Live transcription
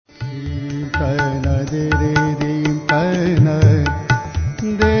नमस्कार।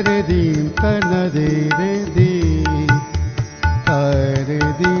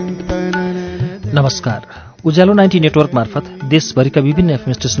 उज्यालो 90 नेटवर्क मार्फत देशभरिका विभिन्न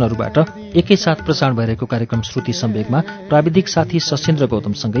एफएम स्टेशनहरूबाट एकैसाथ प्रसारण भइरहेको कार्यक्रम श्रुति सम्वेकमा प्राविधिक साथी सशेन्द्र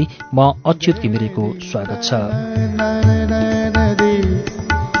गौतमसँगै म अच्युत घिमिरेको स्वागत छ।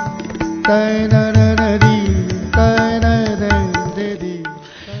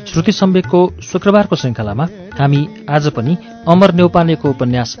 श्रुति सम्वेकको शुक्रबारको श्रृङ्खलामा हामी आज पनि अमर न्यौपानेको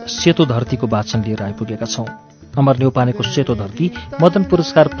उपन्यास सेतो धरतीको वाचन लिएर आइपुगेका छौं। अमर न्यौपानेको सेतो धरती मदन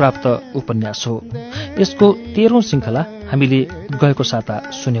पुरस्कार प्राप्त उपन्यास हो। यसको 13औं श्रृङ्खला हामीले गएको साता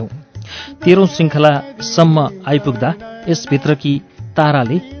सुन्यौं। 13औं श्रृङ्खलासम्म आइपुग्दा यसभित्रकी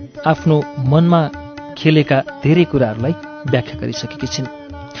ताराले आफ्नो मनमा खेलेका धेरै कुराहरूलाई व्याख्या गरिसकेकी छिन्।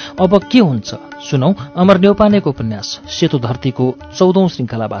 अब के हुन्छ सुनौ अमर न्यौपानेको उपन्यास सेतो धरतीको 14औं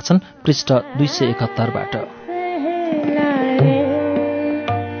श्रृङ्खला वाचन पृष्ठ 271 बाट।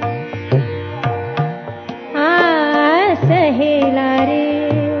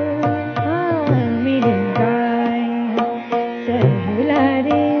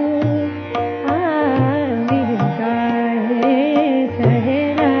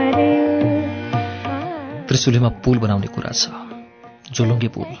 त्रिशुलीमा पुल बनाउने कुरा छ, जोलुङ्गे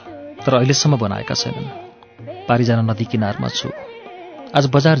पुल, तर अहिलेसम्म बनाएका छैनन्। पारी जान नदी किनारमा छु। आज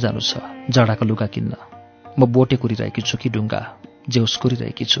बजार जानु छ जडाको लुगा किन्न। म बोटे कुरिरहेकी छु कि डुङ्गा जेउस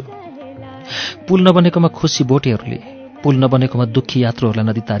कुरिरहेकी छु। पुल नबनेकोमा खुसी बोटेहरूले, पुल नबनेकोमा दुःखी यात्रुहरूलाई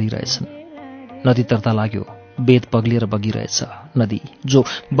नदी तारिरहेछन्। नदी तर्दा लाग्यो वेद पग्लिएर बगिरहेछ। नदी जो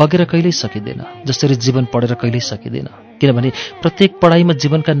बगेर कहिल्यै सकिँदैन, जसरी जीवन पढेर कहिल्यै सकिँदैन, किनभने प्रत्येक पढाइमा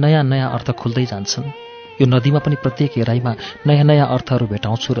जीवनका नयाँ नयाँ अर्थ खुल्दै जान्छन्। यो नदीमा पनि प्रत्येक हेराइमा नयाँ नयाँ अर्थहरू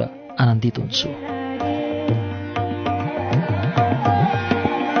भेटाउँछु र आनन्दित हुन्छु।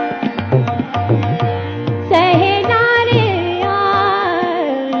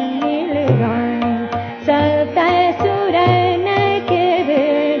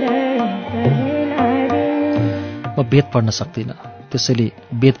 म वेद पढ्न सक्दिनँ, त्यसैले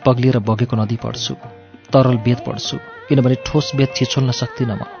वेद पग्लिएर बगेको नदी पढ्छु। तरल वेद पढ्छु, किनभने ठोस वेद छिछोल्न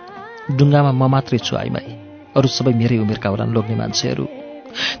सक्दिनँ म। डुङ्गामा म मात्रै छु आइमाई, अरू सबै मेरै उमेरका होलान् लोग्ने मान्छेहरू।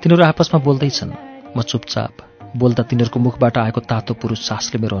 तिनीहरू आपसमा बोल्दैछन्। म चुपचाप, बोल्दा तिनीहरूको मुखबाट आएको तातो पुरुष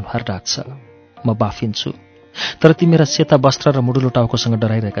सासले मेरो अनुहार ढाक्छ। म बाफिन्छु, तर ती मेरा सेता वस्त्र र मुडुलो टाउकोसँग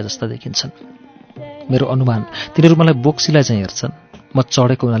डराइरहेका जस्ता देखिन्छन्। मेरो अनुमान तिनीहरू मलाई बोक्सीलाई चाहिँ हेर्छन्। म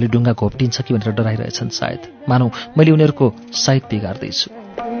चढेको हुनाले डुङ्गा घोप्टिन्छ कि भनेर डराइरहेछन् सायद, मानौ मैले उनीहरूको साइत बिगार्दैछु।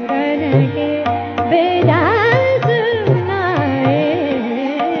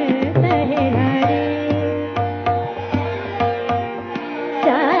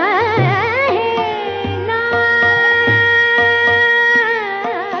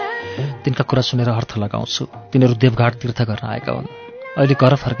 तिनका कुरा सुनेर अर्थ लगाउँछु। तिनीहरू देवघाट तीर्थ गर्न आएका हुन्, अहिले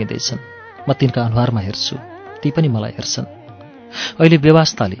घर फर्किँदैछन्। म तिनका अनुहारमा हेर्छु, ती पनि मलाई हेर्छन्। अहिले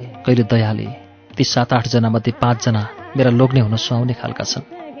व्यवस्थाले, कहिले दयाले, ती 7-8 जना मध्ये 5 जना मेरा लोग्ने हुन सुहाउने खालका छन्।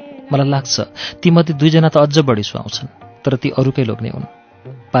 मलाई लाग्छ ती मध्ये 2 जना त अझ बढी सुहाउँछन्, तर ती अरूकै लोग्ने हुन्।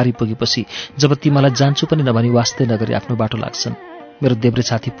 पारी पुगेपछि जब ती मलाई जान्छु पनि नभनी वास्ते नगरी आफ्नो बाटो लाग्छन्। मेरो देब्रे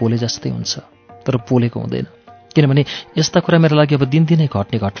छाती पोले जस्तै हुन्छ, तर पोलेको हुँदैन, किनभने यस्ता कुरा मेरो लागि अब दिनदिनै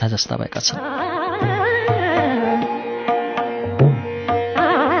घट्ने घटना जस्ता भएका छन्।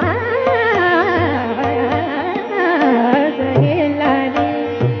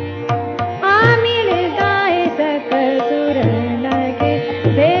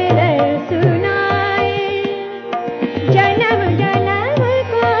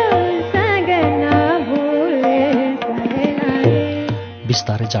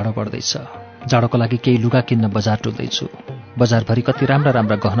 बिस्तारै जाडो बढ्दैछ। जाडोको लागि केही लुगा किन्न बजार डुल्दैछु। बजारभरि कति राम्रा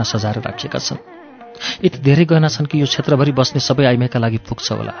राम्रा गहना सजाएर राखिएका छन्। यति धेरै गहना छन् कि यो क्षेत्रभरि बस्ने सबै आइमाईका लागि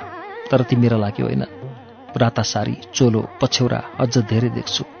पुग्छ होला, तर ती मेरा लागि होइन। राता सारी, चोलो, पछ्यौरा अझ धेरै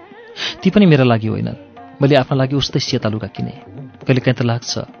देख्छु। ती पनि मेरा लागि होइनन्। मैले आफ्ना लागि उस्तै सेता लुगा किने। कहिलेकाहीँ त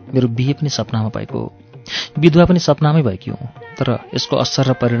लाग्छ मेरो बिहे पनि सपनामा भएको हो, विधवा पनि सपनामै भएकी हुँ, तर यसको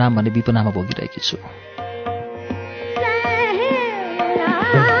असर र परिणाम भने विपनामा भोगिरहेकी छु।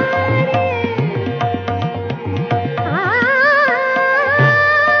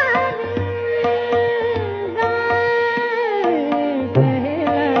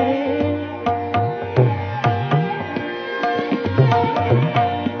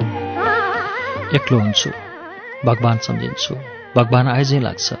 एक्लो हुन्छु, भगवान सम्झिन्छु। भगवान आएझै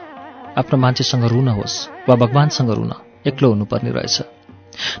लाग्छ। आफ्नो मान्छेसँग रुन होस् वा भगवानसँग रुन एक्लो हुनुपर्ने रहेछ,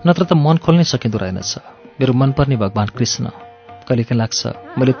 नत्र त मन खोल्नै सकिँदो रहेनछ। मेरो मनपर्ने भगवान कृष्ण। कहिलेकाहीँ लाग्छ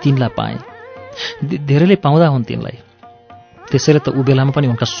मैले तिनलाई पाएँ, धेरैले पाउँदा हुन् तिनलाई, त्यसैले त ऊ बेलामा पनि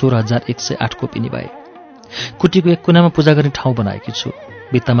उनका 16,108 कोपिनी भए। कुटीको एक कुनामा पूजा गर्ने ठाउँ बनाएकी छु।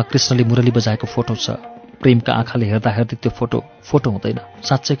 भित्तामा कृष्णले मुरली बजाएको फोटो छ। प्रेमका आँखाले हेर्दा हेर्दै त्यो फोटो हुँदैन,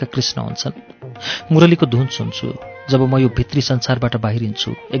 साँच्चैका कृष्ण हुन्छन्। मुरलीको धुन सुन्छु। जब म यो भित्री संसारबाट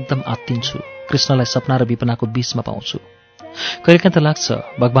बाहिरिन्छु, एकदम आत्तिन्छु। कृष्णलाई सपना र विपनाको बीचमा पाउँछु। कहिलेकाहीँ त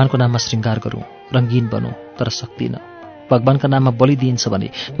लाग्छ भगवानको नाममा श्रृङ्गार गरौँ, रङ्गीन बनौँ, तर सक्दिनँ। भगवानका नाममा बलि दिइन्छ भने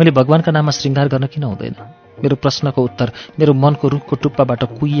मैले भगवानका नाममा श्रृङ्गार गर्न किन हुँदैन? मेरो प्रश्नको उत्तर मेरो मनको रुखको टुप्पाबाट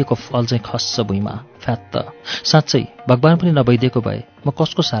कुहिएको फल चाहिँ खस्छ भुइँमा, फ्यात्त। साँच्चै भगवान पनि नभइदिएको भए म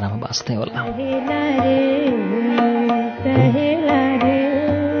कसको सारामा बाँच्ने होला?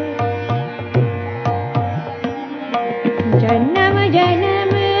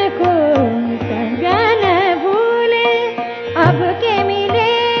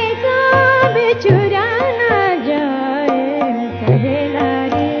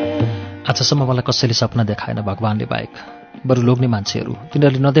 आजसम्म मलाई कसैले सपना देखाएन भगवानले बाहेक। बरु लोग्ने मान्छेहरू,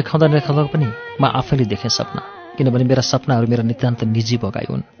 तिनीहरूले नदेखाउँदा पनि म आफैले देखेँ सपना। किनभने मेरा सपनाहरू मेरा नितान्त निजी भगाइ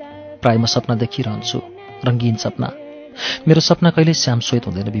हुन्। प्राय म सपना देखिरहन्छु, रङ्गीन सपना। मेरो सपना कहिल्यै श्याम श्वेत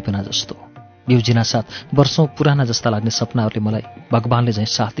हुँदैन विपना जस्तो। बिउजिना साथ वर्षौँ पुराना जस्ता लाग्ने सपनाहरूले मलाई भगवानले झैँ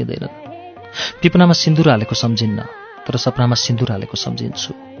साथ दिँदैनन्। विपनामा सिन्दुर हालेको सम्झिन्न, तर सपनामा सिन्दुर हालेको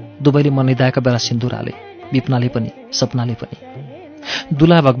सम्झिन्छु। दुवैले मन निदाएका बेला सिन्दुर हाले, विपनाले पनि सपनाले पनि।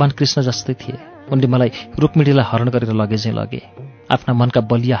 दुला भगवान कृष्ण जस्तै थिए। उनले मलाई रुक्मिणीलाई हरण गरेर लगेझै लगे। आफ्ना मनका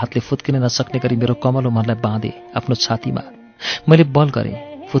बलिया हातले फुत्किन नसक्ने गरी मेरो कमलो मनलाई बाँधे आफ्नो छातीमा। मैले बल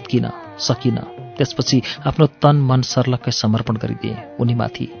गरेँ, फुत्किन सकिनँ। त्यसपछि आफ्नो तन मन सर्लक्कै समर्पण गरिदिएँ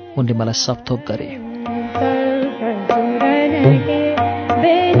उनीमाथि। उनले मलाई सबथोक गरे।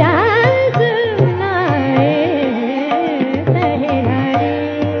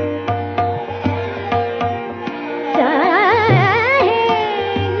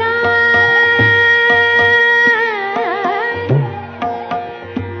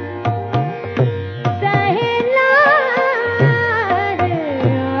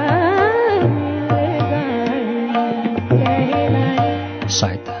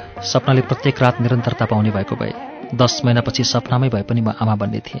 सायद सपनाले प्रत्येक रात निरन्तरता पाउने भएको भए 10 महिनापछि सपनामै भए पनि म आमा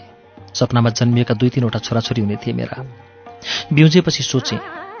बन्ने थिएँ। सपनामा जन्मिएका 2-3वटा छोराछोरी हुने थिए मेरा। बिउजेपछि सोचेँ,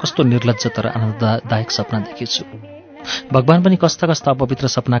 कस्तो निर्लज्ज तर आनन्ददायक सपना देखेछु। भगवान पनि कस्ता कस्ता अपवित्र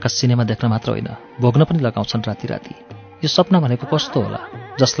सपनाका सिनेमा देख्न मात्र होइन, भोग्न पनि लगाउँछन् राति राति। यो सपना भनेको कस्तो होला?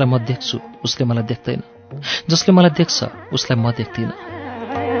 जसलाई म देख्छु उसले मलाई देख्दैन, जसले मलाई देख्छ उसलाई म देख्दिनँ।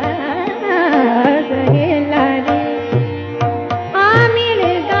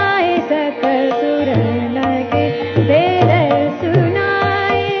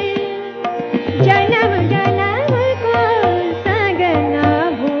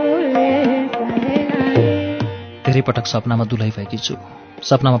 धेरै पटक सपनामा दुलही भएकी छु।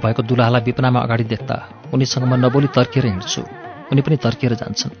 सपनामा भएको दुलाहालाई विपनामा अगाडि देख्दा उनीसँग म नबोली तर्किएर हिँड्छु। उनी पनि तर्किएर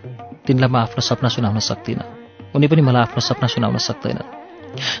जान्छन्। तिनलाई म आफ्नो सपना सुनाउन सक्दिनँ, उनी पनि मलाई आफ्नो सपना सुनाउन सक्दैनन्।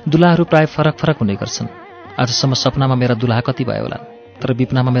 दुलाहरू प्राय फरक फरक हुने गर्छन्। आजसम्म सपनामा मेरा दुलाहा कति भयो होलान्, तर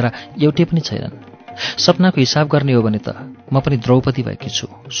विपनामा मेरा एउटै पनि छैनन्। सपनाको हिसाब गर्ने हो भने त म पनि द्रौपदी भएकी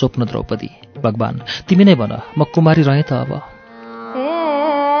छु, स्वप्न द्रौपदी। भगवान तिमी नै भन, म कुमारी रहेँ त अब?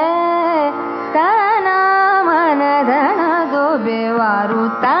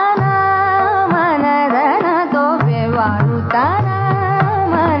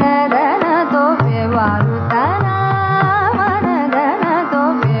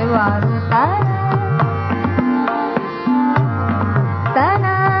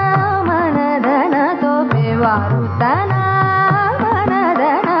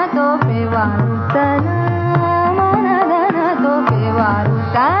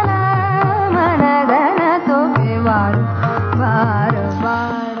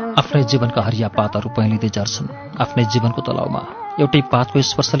 आफ्नै जीवनका हरिया पातहरू पहेँलिँदै झर्छन् आफ्नै जीवनको तलाउमा। एउटै पातको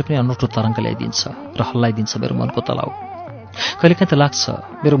स्पर्शले पनि अनौठो तरङ्ग ल्याइदिन्छ र हल्लाइदिन्छ मेरो मनको तलाउ। कहिलेकाहीँ त लाग्छ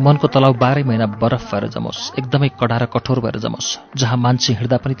मेरो मनको तलाउ 12 महिना बरफ भएर जमोस्, एकदमै कडा र कठोर भएर जमोस्, जहाँ मान्छे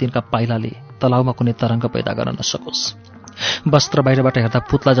हिँड्दा पनि तिनका पाइलाले तलाउमा कुनै तरङ्ग पैदा गर्न नसकोस्। वस्त्र बाहिरबाट हेर्दा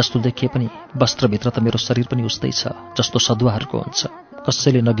पुत्ला जस्तो देखिए पनि वस्त्रभित्र त मेरो शरीर पनि उस्तै छ जस्तो सदुवाहरूको हुन्छ।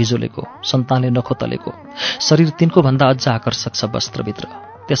 कसैले नगिजोलेको, सन्तानले नखोतलेको शरीर तिनको भन्दा अझ आकर्षक छ वस्त्रभित्र।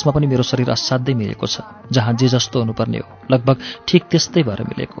 त्यसमा पनि मेरो शरीर असाध्यै मिलेको छ, जहाँ जे जस्तो हुनुपर्ने हो लगभग ठिक त्यस्तै भएर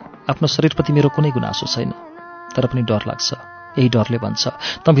मिलेको। आफ्नो शरीरप्रति मेरो कुनै गुनासो छैन, तर पनि डर लाग्छ। यही डरले भन्छ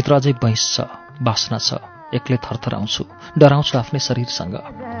तँभित्र अझै बैंस छ, बासना छ। एक्लै थरथराउँछु, डराउँछु आफ्नै शरीरसँग।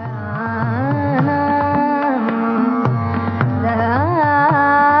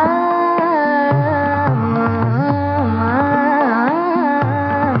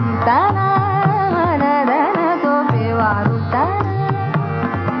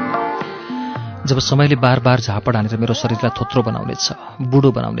 जब समयले बार बार झापड हानेर मेरो शरीरलाई थोत्रो बनाउनेछ,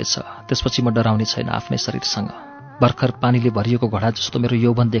 बुढो बनाउनेछ। त्यसपछि म डराउने छैन आफ्नै शरीरसँग। भर्खर पानीले भरिएको घडा जस्तो मेरो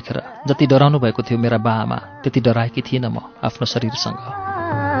यौवन देखेर जति डराउनु भएको थियो मेरा बाआमा, त्यति डराएकी थिइनँ म आफ्नो शरीरसँग।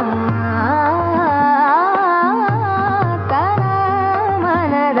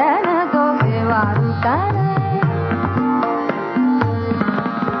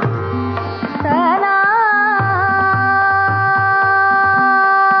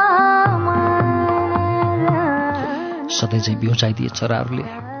 सधैँ चाहिँ बिउजाइदिए चराहरूले।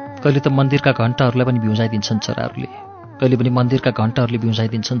 कहिले त मन्दिरका घण्टाहरूलाई पनि बिउजाइदिन्छन् चराहरूले। कहिले पनि मन्दिरका घण्टाहरूले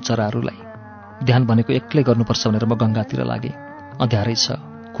बिउजाइदिन्छन् चराहरूलाई। ध्यान भनेको एक्लै गर्नुपर्छ भनेर म गङ्गातिर लागेँ। अँध्यारै छ,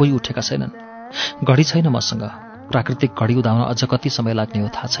 कोही उठेका छैनन्। घडी छैन मसँग। प्राकृतिक घडी उदाउन अझ कति समय लाग्ने हो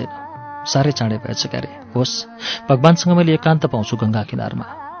थाहा छैन। साह्रै चाँडै भएछ क्यारे। होस्, भगवानसँग मैले एकान्त पाउँछु गङ्गा किनारमा।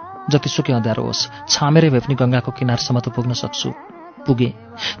 जतिसुकै अँध्यारो होस्, छामेरै भए पनि गङ्गाको किनारसम्म त पुग्न सक्छु। पुगेँ।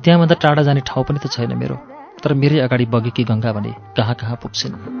 त्यहाँभन्दा टाढा जाने ठाउँ पनि त छैन मेरो। तर मेरै अगाडि बगेकी गङ्गा भने कहाँ कहाँ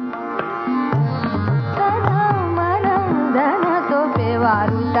पुग्छिन्।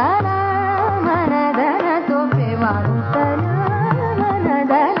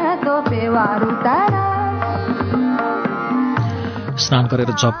 स्नान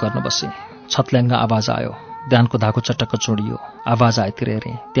गरेर जप गर्न बसेँ। छत्ल्याङ्ग आवाज आयो। ध्यानको धागो चटक्क चोडियो। आवाज आएतिर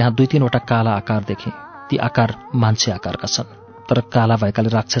हेरेँ। त्यहाँ 2-3वटा काला आकार देखेँ। ती आकार मान्छे आकारका छन्, तर काला भएकाले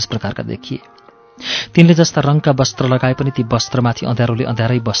राक्षस प्रकारका देखिए। तिनले जस्ता रङका वस्त्र लगाए पनि ती वस्त्रमाथि अँध्यारोले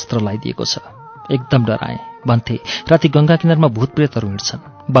अँध्यारै वस्त्र लगाइदिएको छ। एकदम डराएँ। भन्थे राति गङ्गा किनारमा भूतप्रेतहरू हिँड्छन्,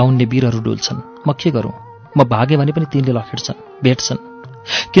 52 वीरहरू डुल्छन्। म के गरौँ? म भागेँ भने पनि तिनले लखेड्छन्, भेट्छन्।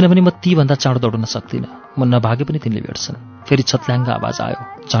 किनभने म तीभन्दा चाँडो दौडन सक्दिनँ। म नभागे पनि तिनले भेट्छन्। फेरि छत्ल्याङ्ग आवाज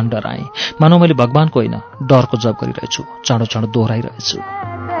आयो। झन् डराएँ। मानौ मैले भगवानको होइन, डरको जप गरिरहेछु। चाँडो चाँडो दोहोऱ्याइरहेछु।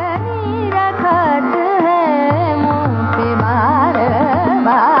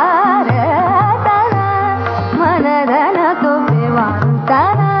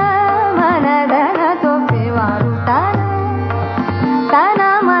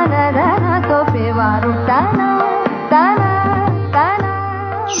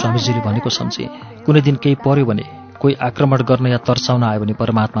 स्वामीजीले भनेको सम्झे। कुनै दिन केही पर्यो भने, कोही आक्रमण गर्न या तर्साउन आयो भने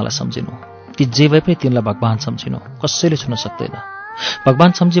परमात्मालाई सम्झिनु। ती जे भए पनि तिनलाई भगवान सम्झिनु। कसैले छुन सक्दैन।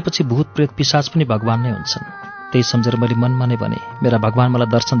 भगवान सम्झिएपछि भूत प्रेत पिशाच पनि भगवान नै हुन्छन्। त्यही सम्झेर मैले मनमा नै भने मेरा भगवान मलाई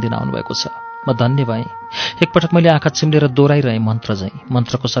दर्शन दिन आउनुभएको छ। म धन्य भएँ। एकपटक मैले आँखा चिम्लेर दोहोऱ्याइरहेँ मन्त्र झैँ।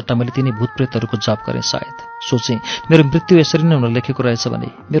 मन्त्रको सट्टा मैले तिनै भूत प्रेतहरूको जप गरेँ सायद। सोचेँ मेरो मृत्यु यसरी नै हुन लेखेको रहेछ भने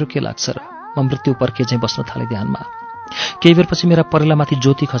मेरो के लाग्छ र? म मृत्यु पर्खे चाहिँ बस्न थालेँ ध्यानमा। केही बेरपछि मेरा परेलामाथि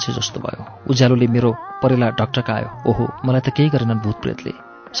ज्योति खसे जस्तो भयो। उज्यालोले मेरो परेला ढकढकायो। ओहो, मलाई त केही गरेनन् भूतप्रेतले।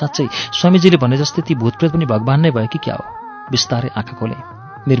 साँच्चै स्वामीजीले भने जस्तै ती भूतप्रेत पनि भगवान नै भयो कि क्या हो? बिस्तारै आँखा खोलेँ।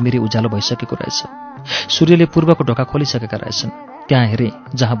 मिरमिरी उज्यालो भइसकेको रहेछ। सूर्यले पूर्वको ढोका खोलिसकेका रहेछन्। त्यहाँ हेरेँ,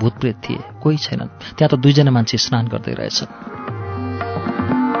 जहाँ भूतप्रेत थिए कोही छैनन्। त्यहाँ त 2 जना मान्छे स्नान गर्दै रहेछन्।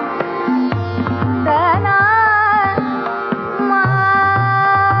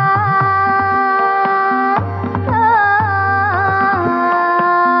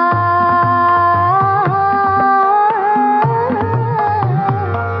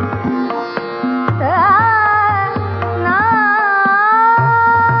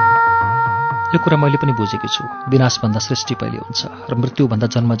 यो कुरा मैले पनि बुझेकी छु। विनाशभन्दा सृष्टि पहिले हुन्छ र मृत्युभन्दा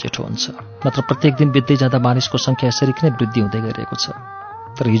जन्म जेठो हुन्छ। नत्र प्रत्येक दिन बित्दै जाँदा मानिसको सङ्ख्या यसरी किन वृद्धि हुँदै गइरहेको छ?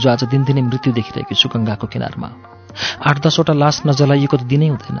 तर हिजो आज दिनदिनै मृत्यु देखिरहेकी छु गङ्गाको किनारमा। 8-10वटा लास नजलाइएको त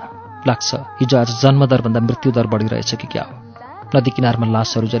दिनै हुँदैन। लाग्छ हिजो आज जन्मदरभन्दा मृत्युदर बढिरहेछ कि क्या हो? नदी किनारमा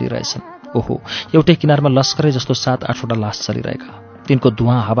लासहरू जलिरहेछन्। ओहो, एउटै किनारमा लस्करै जस्तो 7-8वटा लास चलिरहेका। तिनको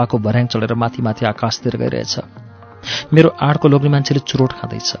धुवाँ हावाको भर्याङ चढेर माथि माथि आकाशतिर गइरहेछ। मेरो आडको लोग्ने मान्छेले चुरोट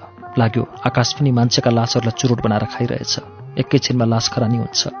खाँदैछ। लाग्यो आकाश पनि मान्छेका लासहरूलाई चुरोट बनाएर खाइरहेछ। एकैछिनमा लास खरानी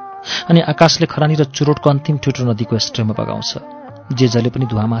हुन्छ अनि आकाशले खरानी र चुरोटको अन्तिम ठुटो नदीको स्ट्रेममा बगाउँछ। जे जले पनि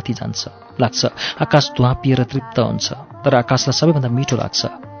धुवामाथि जान्छ। लाग्छ आकाश धुवाँ पिएर तृप्त हुन्छ। तर आकाशलाई सबैभन्दा मिठो लाग्छ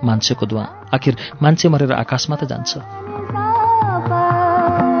मान्छेको धुवाँ। आखिर मान्छे मरेर आकाशमा त जान्छ।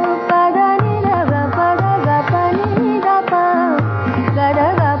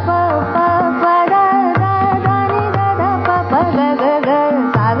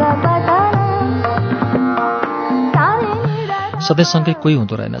 सधैँसँगै कोही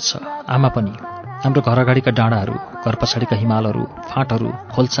हुँदो रहेनछ। आमा पनि। हाम्रो घर अगाडिका डाँडाहरू, घर पछाडिका हिमालहरू, फाँटहरू,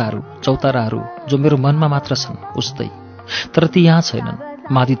 खोल्साहरू, चौताराहरू जो मेरो मनमा मात्र छन् उस्तै। तर ती यहाँ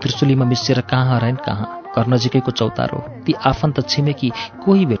छैनन्। मादी त्रिशुलीमा मिसिएर कहाँ हराइन् कहाँ। घर नजिकैको चौतारो, ती आफन्त छिमेकी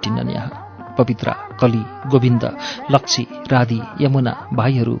कोही भेटिन्नन् यहाँ। पवित्रा, कली, गोविन्द, लक्ष्मी, राधी, यमुना,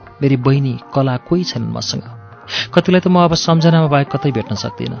 भाइहरू, मेरी बहिनी, कला कोही छैनन् मसँग। कतिलाई त म अब सम्झनामा बाहेक कतै भेट्न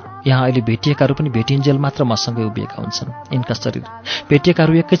सक्दिनँ। यहाँ अहिले भेटिएकाहरू पनि भेटिन्जेल मात्र मसँगै उभिएका हुन्छन्। यिनका शरीर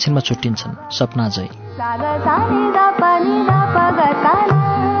भेटिएकाहरू एकैछिनमा छुट्टिन्छन्, सपना झैँ।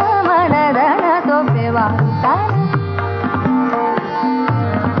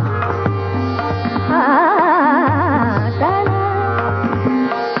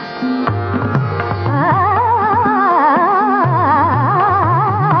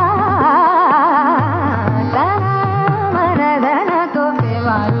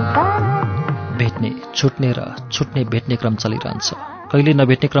 छुट्ने र छुट्ने भेट्ने क्रम चलिरहन्छ। कहिले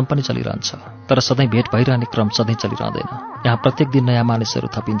नभेट्ने क्रम पनि चलिरहन्छ, तर सधैँ भेट भइरहने क्रम सधैँ चलिरहँदैन। यहाँ प्रत्येक दिन नयाँ मानिसहरू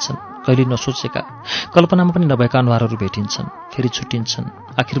थपिन्छन्। कहिले नसोचेका, कल्पनामा पनि नभएका अनुहारहरू भेटिन्छन्, फेरि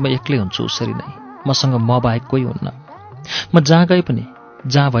छुट्टिन्छन्। आखिरमा एक्लै हुन्छु उसरी नै। मसँग म बाहेक कोही हुन्न। म जहाँ गए पनि,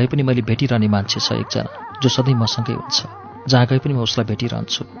 जहाँ भए पनि मैले भेटिरहने मान्छे छ एकजना, जो सधैँ मसँगै हुन्छ। जहाँ गए पनि म उसलाई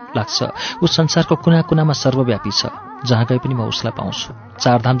भेटिरहन्छु। लाग्छ ऊ संसारको कुना कुनामा सर्वव्यापी छ। जहाँ गए पनि म उसलाई पाउँछु।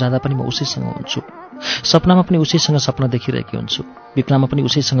 चारधाम जाँदा पनि म उसैसँग हुन्छु। सपनामा पनि उसैसँग सपना देखिरहेकी हुन्छु। विपनामा पनि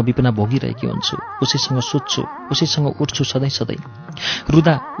उसैसँग विपना भोगिरहेकी हुन्छु। उसैसँग सुत्छु, उसैसँग उठ्छु सधैँ सधैँ।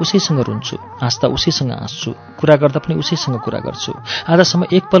 रुँदा उसैसँग रुन्छु, हाँस्दा उसैसँग हाँस्छु, कुरा गर्दा पनि उसैसँग कुरा गर्छु।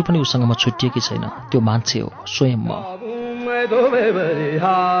 आजसम्म एक पल पनि उसँग म छुट्टिएकी छैन। त्यो मान्छे हो, स्वयं म।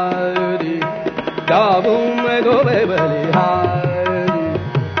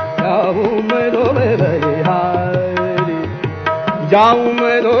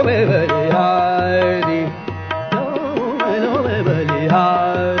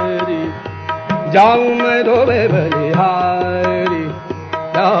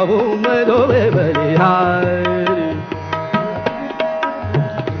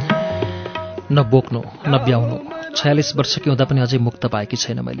 न बोक्नु न ब्याउनु। 46 वर्षकी हुँदा पनि अझै मुक्त पाएकी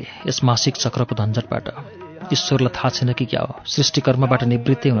छैन मैले यस मासिक चक्रको झन्झटबाट। ईश्वरलाई थाहा छैन कि क्या हो, सृष्टिकर्मबाट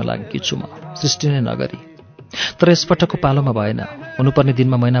निवृत्तै हुन लागेकी छु म, सृष्टि नै नगरी। तर यसपटकको पालोमा भएन। हुनुपर्ने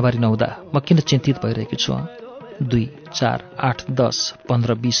दिनमा महिनावारी नहुँदा म किन चिन्तित भइरहेकी छु? 2, 4, 8, 10,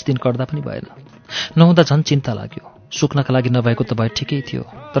 15, 20 दिन कट्दा पनि भएन। नहुँदा झन् चिन्ता लाग्यो। सुक्नका लागि नभएको त भए ठिकै थियो,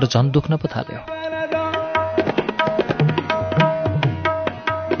 तर झन् दुख्न पो थाल्यो।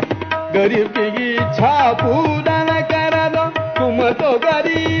 गरीब की इच्छा पूरा न करा दो तुम तो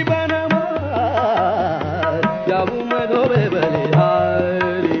गरीब न जाऊं मैं धोबे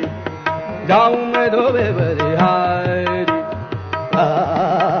बलिहारी, जाऊं मैं धोबे बलिहारी,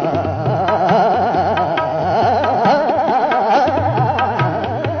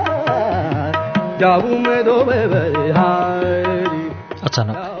 जाऊं मैं धोबे बलिहारी।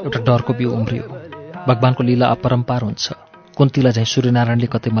 अचानक एउटा डरको बिउ उम्रियो। भगवानको लीला अपरम्पार हुन्छ। कुन्तीलाई झैँ सूर्यनारायणले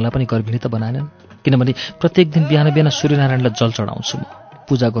कतै मलाई पनि गर्भिणी त बनाएनन्। किनभने प्रत्येक दिन बिहान बिहान सूर्यनारायणलाई जल चढाउँछु म,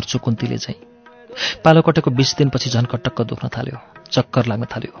 पूजा गर्छु कुन्तीले झैँ। पालो कटेको 20 दिनपछि झन् कटक्क दुख्न थाल्यो, चक्कर लाग्न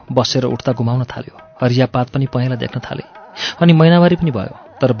थाल्यो, बसेर उठ्दा घुमाउन थाल्यो, हरिया पात पनि पहेँला देख्न थाले। अनि महिनावारी पनि भयो,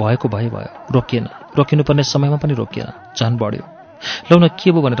 तर भएको भयो, रोकिएन। रोकिनुपर्ने समयमा पनि रोकिएन, झन् बढ्यो। लौ न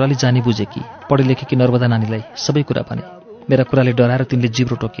के भयो भनेर अलि जानी बुझे कि पढे लेखेकी नर्मदा नानीलाई सबै कुरा भने। मेरा कुराले डराएर तिनले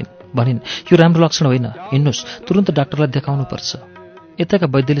जिब्रो टोकिन्, भनिन् यो राम्रो लक्षण होइन, हिँड्नुहोस्, तुरुन्त डाक्टरलाई देखाउनुपर्छ। यताका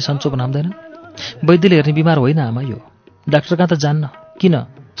वैद्यले सन्चो बनाउँदैनन्। वैद्यले हेर्ने बिमार होइन आमा यो। डाक्टर कहाँ त जान्न, किन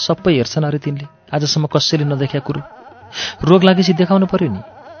सबै हेर्छन् अरे तिनले, आजसम्म कसैले नदेख्या कुरो। रोग लागेपछि देखाउनु पर्यो नि।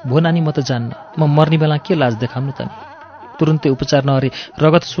 भो नानी म त जान्न, म मर्ने बेला के लाज देखाउनु त नि। तुरुन्तै उपचार नअरे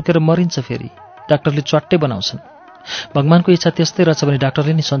रगत सुकेर मरिन्छ फेरि, डाक्टरले च्वाट्टै बनाउँछन्। भगवानको इच्छा त्यस्तै रहेछ भने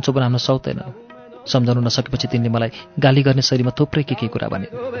डाक्टरले नि सन्चो बनाउन सक्दैनन्। सम्झाउन नसकेपछि तिनले मलाई गाली गर्ने शैलीमा थुप्रै के कुरा भने।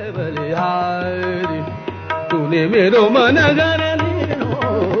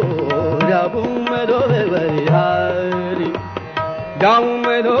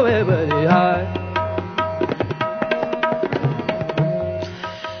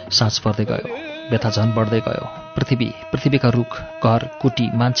 साँझ पर्दै गयो, व्यथा झन् बढ्दै गयो। पृथ्वीका रुख, घर, कुटी,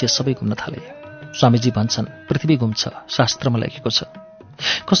 मान्छे सबै घुम्न थाले। स्वामीजी भन्छन् पृथ्वी घुम्छ, शास्त्रमा लेखेको छ।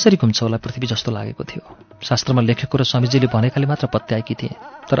 कसरी घुम्छ होला पृथ्वी जस्तो लागेको थियो। शास्त्रमा लेखेको र स्वामीजीले भनेकाले मात्र पत्याएकी थिएँ,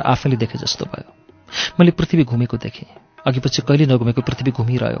 तर आफैले देखे जस्तो भयो। मैले पृथ्वी घुमेको देखेँ। अघिपछि कहिले नघुमेको पृथ्वी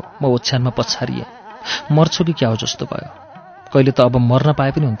घुमिरह्यो। म ओछ्यानमा पछारिएँ। मर्छु कि क्या हो जस्तो भयो। कहिले त अब मर्न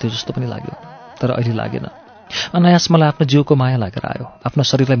पाए पनि हुन्थ्यो जस्तो पनि लाग्यो, तर अहिले लागेन। अनायास मलाई आफ्नो जीवको माया लागेर आयो। आफ्नो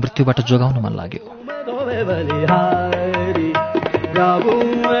शरीरलाई मृत्युबाट जोगाउन मन लाग्यो।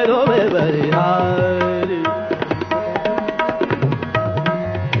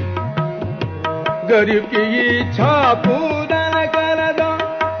 गरीब की इच्छा पूरा न कर दो,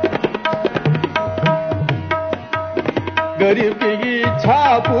 गरीब की इच्छा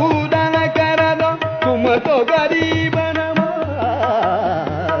पूरा न कर दो तुम तो गरीब न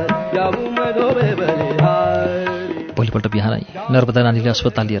जाऊं मैं धोबे बलिहारी। भोलिपल्ट बिहानै नर्मदा नानीले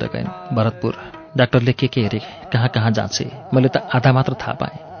अस्पताल लिएर गइन्। भरतपुर डाक्टरले के हेरे, कहाँ कहाँ जाँचे, मैले त आधा मात्र थाहा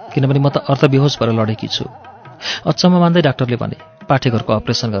पाएँ, किनभने म त अर्थविहोश भएर लडेकी छु। अचम्म मान्दै डाक्टरले भने, पाठेघरको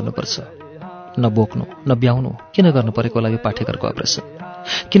अपरेसन गर्नुपर्छ। न बोक्नु न ब्याउनु, किन गर्नु परेको होला यो पाठेघरको अपरेसन?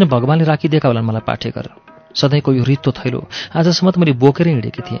 किन भगवानले राखिदिएका होलान् मलाई पाठेघर? सधैँको यो रित्तो थैलो आजसम्म त मैले बोकेरै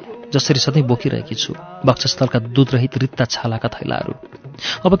हिँडेकी थिएँ, जसरी सधैँ बोकिरहेकी छु, वक्षस्थलका दुधरहित रित्ता छालाका थैलाहरू।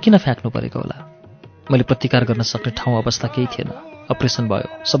 अब किन फ्याँक्नु परेको होला? मैले प्रतिकार गर्न सक्ने ठाउँ अवस्था केही थिएन। अपरेसन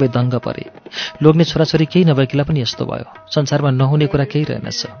भयो, सबै दङ्ग परे। लोग्ने छोराछोरी केही नभएकीलाई पनि यस्तो भयो। संसारमा नहुने कुरा केही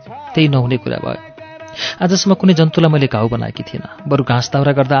रहेनछ, त्यही नहुने कुरा भयो। आजसम्म कुनै जन्तुलाई मैले घाउ बनाएकी थिइनँ, बरु घाँस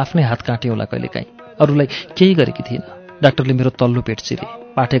दाउरा गर्दा आफ्नै हात काटे होला कहिलेकाहीँ, अरूलाई केही गरेकी थिइनँ। डाक्टरले मेरो तल्लो पेट चिरे,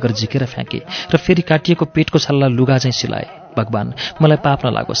 पाठेघर झिकेर फ्याँके र फेरि काटिएको पेटको छल्ला लुगा चाहिँ सिलाए। भगवान, मलाई पाप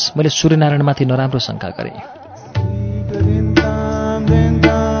नलागोस्, मैले सूर्यनारायणमाथि नराम्रो शङ्का गरेँ।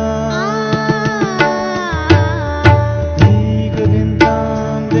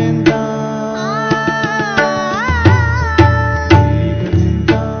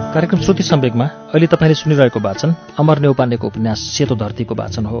 कार्यक्रम श्रुति सम्वेकमा अहिले तपाईँले सुनिरहेको वाचन अमर नेउपानेको उपन्यास सेतो धरतीको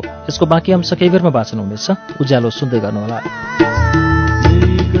वाचन हो। यसको बाँकी अंश केही बेरमा वाचन हुनेछ। उज्यालो सुन्दै गर्नुहोला।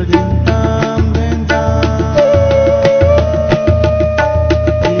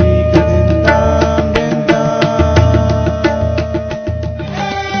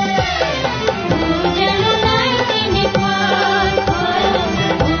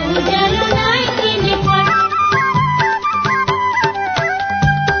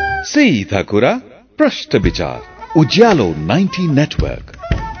 सीधा कुरा प्रश्न विचार उज्यालो 90 नेटवर्क।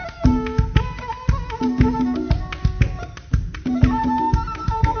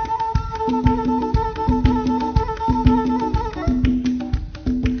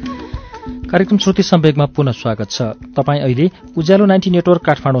 कार्यक्रम श्रुति सम्वेकमा पुनः स्वागत छ। तपाईँ अहिले उज्यालो 90 नेटवर्क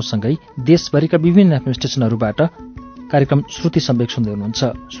काठमाडौँसँगै देशभरिका विभिन्न एफएम स्टेशनहरूबाट कार्यक्रम श्रुति सम्वेक सुन्दै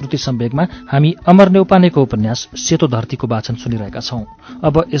हुनुहुन्छ। श्रुति सम्वेकमा हामी अमर नेउपानेको उपन्यास सेतो धरतीको वाचन सुनिरहेका छौं।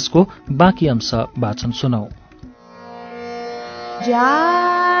 अब यसको बाँकी अंश वाचन सुनौ।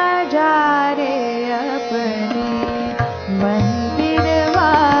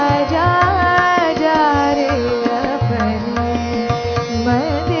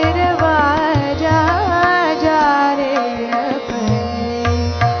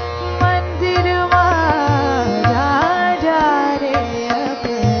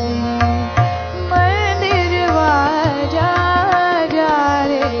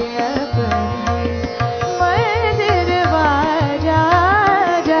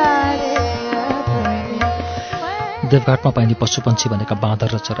 देवघाटमा पाइने पशुपन्छी भनेका बाँदर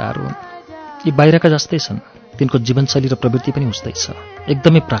र चराहरू हुन्। यी बाहिरका जस्तै छन्। तिनको जीवनशैली र प्रवृत्ति पनि उस्तै छ,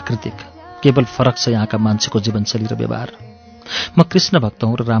 एकदमै प्राकृतिक। केवल फरक छ यहाँका मान्छेको जीवनशैली र व्यवहार। म कृष्ण भक्त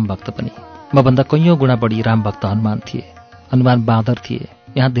हुँ र राम भक्त पनि। मभन्दा कैयौं गुणा बढी राम भक्त हनुमान थिए। हनुमान बाँदर थिए।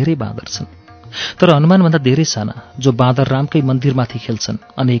 यहाँ धेरै बाँदर छन्, तर हनुमानभन्दा धेरै साना, जो बाँदर रामकै मन्दिरमाथि खेल्छन्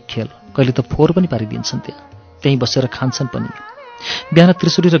अनेक खेल। कहिले त फोहोर पनि पारिदिन्छन् त्यहीँ बसेर खान्छन् पनि। बिहान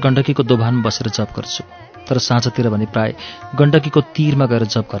त्रिशुली र गण्डकीको दोभानमा बसेर जप गर्छु, तर साँझतिर भने प्राय गण्डकीको तीरमा गएर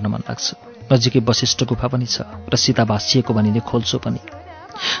जप गर्न मन लाग्छ। नजिकै वशिष्ठ गुफा पनि छ र सीता भाँसिएको भनिने खोल्छो पनि।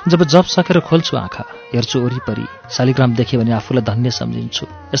 जब जप सकेर खोल्छु आँखा, हेर्छु वरिपरि, शालिग्राम देखेँ भने आफूलाई धन्य सम्झिन्छु।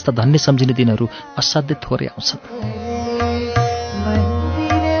 यस्ता धन्य सम्झिने दिनहरू असाध्यै थोरै आउँछन्।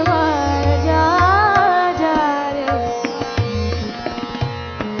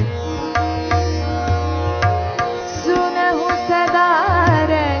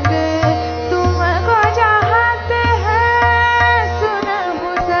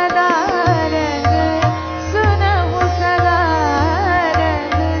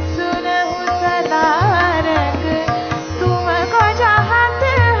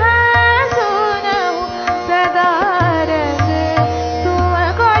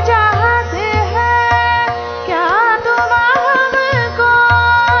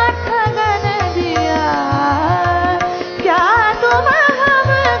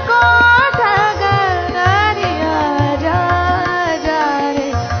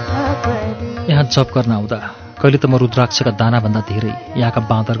 जप गर्न आउँदा कहिले त म रुद्राक्षका दानाभन्दा धेरै यहाँका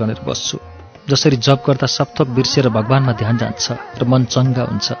बाँदर गनेर बस्छु। जसरी जप गर्दा सबथोक बिर्सिएर भगवानमा ध्यान जान्छ र मन चङ्गा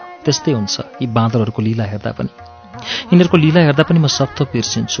हुन्छ, त्यस्तै हुन्छ यी बाँदरहरूको लीला हेर्दा पनि। यिनीहरूको लीला हेर्दा पनि म सबथोक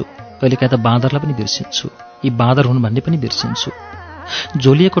बिर्सिन्छु। कहिलेकाहीँ त बाँदरलाई पनि बिर्सिन्छु। यी बाँदर हुन् भन्ने पनि बिर्सिन्छु।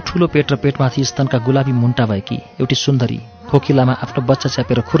 झोलिएको ठूलो पेट र पेटमाथि स्तनका गुलाबी मुन्टा भएकी एउटी सुन्दरी खोकिलामा आफ्नो बच्चा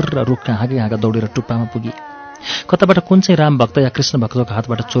च्यापेर खुर्र रुखका हाँगे हाँगा दौडेर टुप्पामा पुगी। कताबाट कुन चाहिँ राम भक्त या कृष्ण भक्तको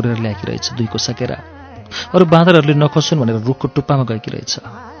हातबाट चोरेर ल्याएकी रहेछ दुईको सकेरा। अरू बाँदरहरूले नखोसुन् भनेर रुखको टुप्पामा गएकी रहेछ।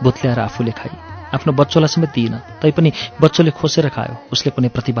 भुत्ल्याएर आफूले खाई, आफ्नो बच्चोलाई समेत दिइन, तैपनि बच्चोले खोसेर खायो। उसले कुनै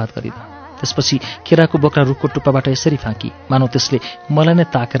प्रतिवाद गरिन। त्यसपछि केराको बोक्रा रुखको टुप्पाबाट यसरी फाँकी, मानौ त्यसले मलाई नै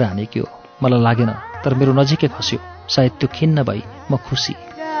ताकेर हानेकी हो। मलाई लागेन, तर मेरो नजिकै खस्यो। सायद त्यो खिन्न भई म खुसी।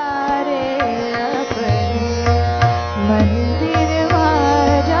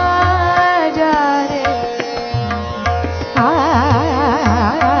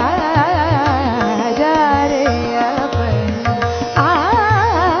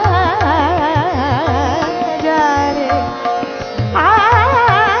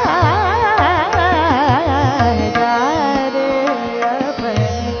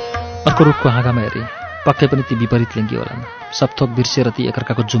 अर्को रुखको हाँगामा हेरेँ, पक्कै पनि ती विपरीत लिङ्गी होलान्। सबथोक बिर्सिएर ती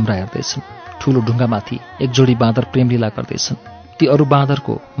एकअर्काको जुम्रा हेर्दैछन्। ठूलो ढुङ्गामाथि एक जोडी बाँदर प्रेमलीला गर्दैछन्। ती अरू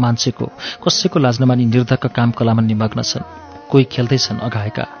बाँदरको, मान्छेको, कसैको लाज नमानी निर्धक्क काम कलामा निमग्न छन्। कोही खेल्दैछन्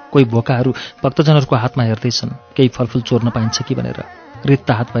अघाएका, कोही भोकाहरू भक्तजनहरूको हातमा हेर्दैछन्, केही फलफुल चोर्न पाइन्छ कि भनेर।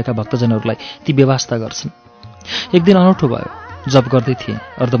 रित्ता हात भएका भक्तजनहरूलाई ती व्यवस्था गर्छन्। एक दिन अनौठो भयो। जप गर्दै थिएँ,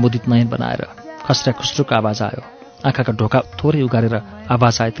 अर्धमुदित नयन बनाएर। खस्रा खुस्रुको आवाज आयो। आँखाका ढोका थोरै उगारेर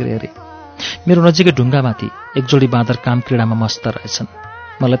आवाज आएतिर हेरेँ। मेरो नजिकै ढुङ्गामाथि एक जोडी बाँदर काम क्रीडामा मस्त रहेछन्।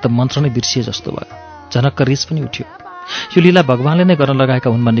 मलाई त मन्त्र नै बिर्सिए जस्तो भयो। झनक्क रिस पनि उठ्यो। यो लीला भगवानले नै गर्न लगाएका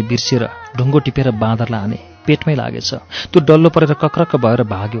हुन् भन्ने बिर्सिएर ढुङ्गो टिपेर बाँदरलाई हाने। पेटमै लागेछ। त्यो डल्लो परेर कक्रक्क भएर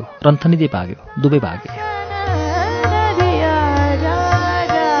भाग्यो। रन्थनिँदै भाग्यो। दुवै भागे।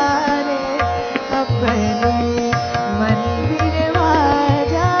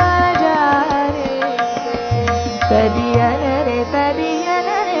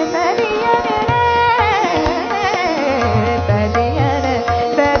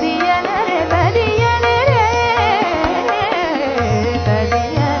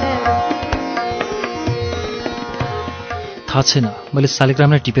 थाहा छैन मैले शालिग्राम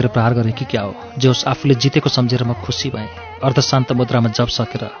नै टिपेर प्रहार गरेँ कि क्या हो। जे होस् आफूले जितेको सम्झेर म खुसी भएँ। अर्धशान्त मुद्रामा जप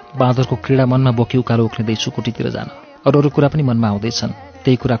सकेर बाँदरको क्रीडा मनमा बोकी उकालो उक्लिँदैछु कुटीतिर जान। अरू कुरा पनि मनमा आउँदैछन्।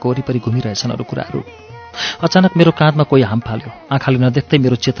 त्यही कुराको वरिपरि घुमिरहेछन् अरू कुराहरू। अचानक मेरो काँधमा कोही हाम फाल्यो। आँखाले नदेख्दै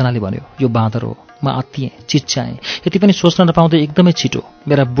मेरो चेतनाले भन्यो, यो बाँदर हो। म आत्तिएँ, चिच्याएँ। यति पनि सोच्न नपाउँदै एकदमै छिटो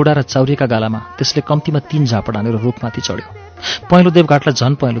मेरा बुढा र चाउरिएका गालामा त्यसले कम्तीमा 3 झापड हानेर रुखमाथि चढ्यो। पहेँलो देवघाटलाई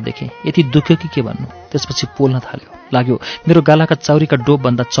झन पहेँलो देखेँ। यति दुख्यो कि के भन्नु। त्यसपछि पोल्न थाल्यो। लाग्यो मेरो गालाका चाउरीका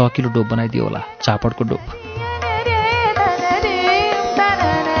डोबभन्दा चहकिलो डोब बनाइदियो होला, झापडको डोब।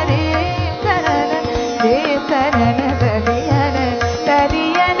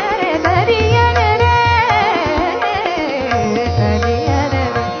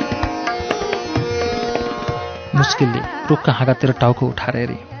 मुस्किलले रुखका हाँगातिर टाउको उठाएर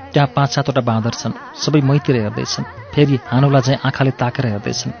हेरेँ। त्यहाँ 5-7वटा बाँदर छन्। सबै मैतिर हेर्दैछन्। फेरि हानौला चाहिँ आँखाले ताकेर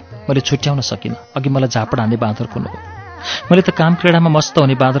हेर्दैछन्। मैले छुट्याउन सकिनँ। अघि मलाई झापड हान्ने बाँदर कुन हो। मैले त काम क्रीडामा मस्त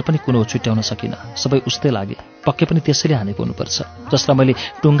हुने बाँदर पनि कुन हो छुट्याउन सकिनँ। सबै उस्तै लागे। पक्कै पनि त्यसैले हानेको हुनुपर्छ जसलाई मैले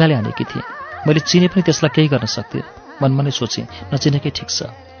टुङ्गाले हानेकी थिएँ। मैले चिने पनि त्यसलाई केही गर्न सक्दिनँ। मनमा नै सोचेँ, नचिनेकै ठिक छ।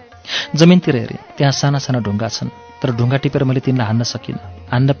 जमिनतिर हेरेँ। त्यहाँ साना साना ढुङ्गा छन्। तर ढुङ्गा टिपेर मैले तिनलाई हान्न सकिनँ।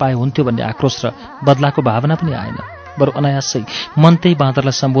 हान्न पाए हुन्थ्यो भन्ने आक्रोश र बदलाको भावना पनि आएन। बरु अनायासै मन त्यही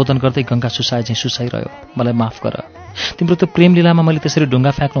बाँदरलाई सम्बोधन गर्दै गङ्गा सुसाए झैँ सुसाइरह्यो, मलाई माफ गर। तिम्रो त्यो प्रेम लीलामा मैले त्यसरी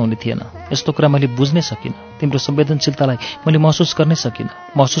ढुङ्गा फ्याँक्नु हुने थिएन। यस्तो कुरा मैले बुझ्नै सकिनँ। तिम्रो संवेदनशीलतालाई मैले महसुस गर्नै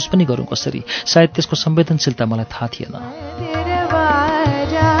सकिनँ। महसुस पनि गरौँ कसरी? सायद त्यसको संवेदनशीलता मलाई थाहा थिएन।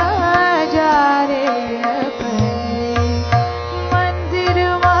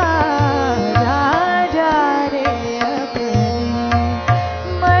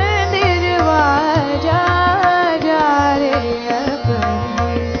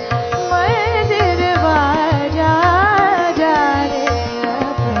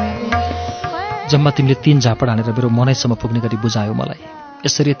 जम्मा तिमीले 3 झापड हानेर मेरो मनैसम्म पुग्ने गरी बुझायो मलाई।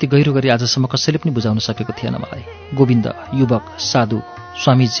 यसरी यति गहिरो गरी आजसम्म कसैले पनि बुझाउन सकेको थिएन मलाई। गोविन्द, युवक, साधु,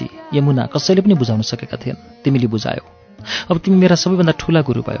 स्वामीजी, यमुना कसैले पनि बुझाउन सकेका थिएन। तिमीले बुझायौ। अब तिमी मेरा सबैभन्दा ठूला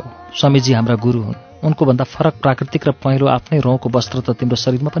गुरु भयौ। स्वामीजी हाम्रा गुरु हुन्। उनको भन्दा फरक प्राकृतिक र पहेँलो आफ्नै रौँको वस्त्र त तिम्रो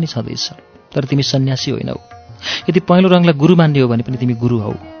शरीरमा पनि छँदैछ। तर तिमी सन्यासी होइनौ। यदि पहेँलो रङलाई गुरु मान्ने हो भने पनि तिमी गुरु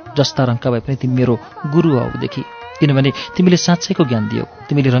हौ। जस्ता रङका भए पनि तिमी मेरो गुरु हौदेखि। किनभने तिमीले साँच्चैको ज्ञान दियौ।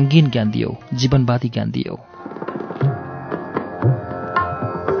 तिमीले रङ्गीन ज्ञान दियौ, जीवनवादी ज्ञान दियौ।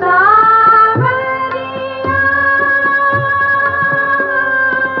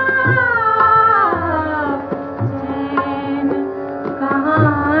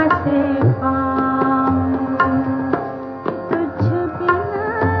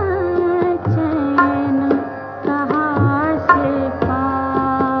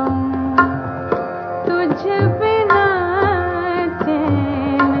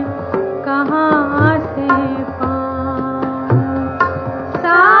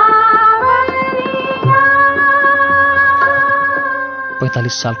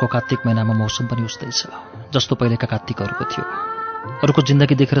 सालको कार्तिक महिनामा मौसम पनि उस्तै छ जस्तो पहिलेका कार्तिकहरूको थियो। अरूको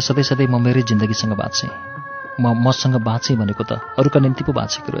जिन्दगी देखेर सधैँ सधैँ म मेरै जिन्दगीसँग बाँच्ेँ। मसँग बाँचेँ भनेको त अरूका निम्ति पो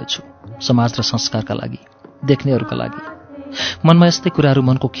बाँचेको रहेछु, समाज र संस्कारका लागि, देख्नेहरूका लागि। मनमा यस्तै कुराहरू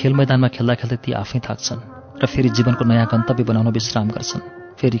मनको खेल मैदानमा खेल्दा खेल्दै ती आफै थाक्छन् र फेरि जीवनको नयाँ गन्तव्य बनाउन विश्राम गर्छन्,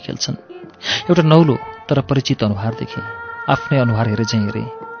 फेरि खेल्छन्। एउटा नौलो तर परिचित अनुहार देखेँ। आफ्नै अनुहार हेरे चाहिँ हेरेँ।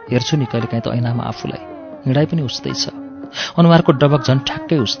 हेर्छु नि कहिलेकाहीँ त ऐनामा आफूलाई, हिँडाइ पनि उस्तै छ, अनुहारको डबक झन्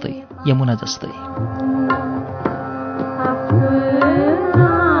ठ्याक्कै उस्तै, यमुना जस्तै।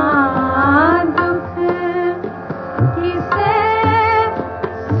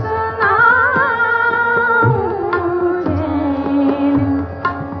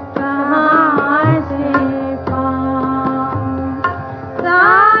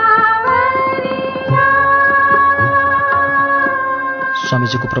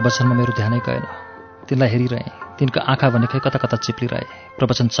 स्वामीजीको प्रवचनमा मेरो ध्यानै गएन। तिनलाई हेरिरहेँ। तिनको आँखा भनेकै कता कता चिप्लिरहे।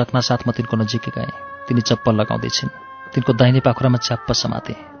 प्रवचन सक्नासाथ म तिनको नजिकै गएँ। तिनी चप्पल लगाउँदैछिन्। तिनको दाहिने पाखुरामा च्याप्प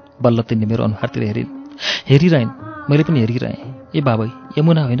समाते। बल्ल तिनले मेरो अनुहारतिर हेरिरहन्। मैले पनि हेरिरहेँ। ए बाबै,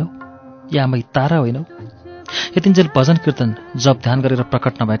 यमुना होइनौ? या आमै तारा होइनौ? यतिन्जेल भजन कीर्तन जप ध्यान गरेर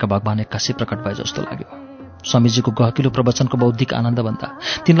प्रकट नभएका भगवान एक्कासी प्रकट भए जस्तो लाग्यो। स्वामीजीको गहकिलो प्रवचनको बौद्धिक आनन्दभन्दा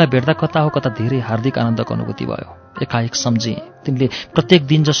तिनलाई भेट्दा कता हो कता धेरै हार्दिक आनन्दको अनुभूति भयो। एकाएक सम्झेँ तिनले प्रत्येक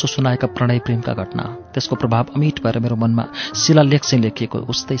दिन जसो सुनाएका प्रणय प्रेमका घटना, त्यसको प्रभाव अमिट भएर मेरो मनमा शिलालेख चाहिँ लेखिएको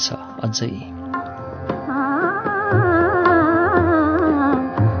उस्तै छ अझै।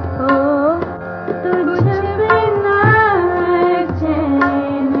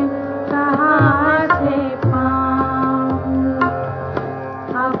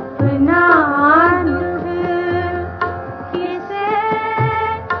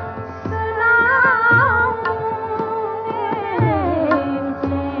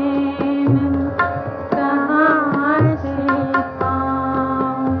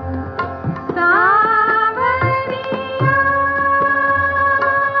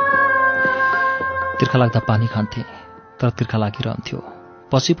 तिर्खा लाग्दा पानी खान्थे, तर तिर्खा लागिरहन्थ्यो।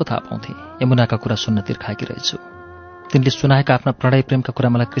 पछि पो थाहा पाउँथे यमुनाका कुरा सुन्न तिर्खाकी रहेछु। तिनले सुनाएका आफ्ना प्रणय प्रेमका कुरा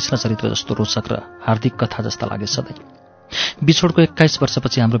मलाई कृष्ण चरित्र जस्तो रोचक र हार्दिक कथा जस्ता लागे सधैँ। बिछोडको 21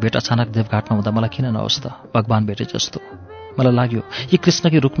 वर्षपछि हाम्रो भेट अचानक देवघाटमा हुँदा मलाई किन नहोस् त भगवान भेटे जस्तो। मलाई लाग्यो यी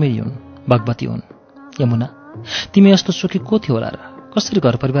कृष्णकी रुक्मिणी हुन्, भगवती हुन्। यमुना, तिमी यस्तो सुखी को थियो होला र? कसरी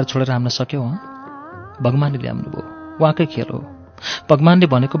घर परिवार छोडेर आउन सक्यौ? भगवानले ल्याउनुभयो, उहाँकै खेल हो। भगवानले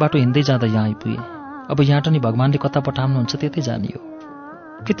भनेको बाटो हिँड्दै जाँदा यहाँ आइपुगे। अब यहाँ नि भगवानले कता पठाउनुहुन्छ त्यतै जानियो।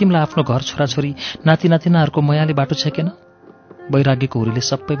 के तिमीलाई आफ्नो घर छोराछोरी नाति नातिनाहरूको मयाले बाटो छेकेन? वैराग्यको हुरीले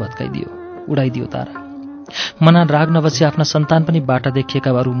सबै भत्काइदियो, उडाइदियो तारा। मना राग नबसी आफ्ना सन्तान पनि बाटा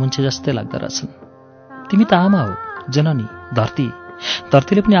देखिएकाहरू मुन्छे जस्तै लाग्दा रहेछन्। तिमी त आमा हो, जननी, धरती।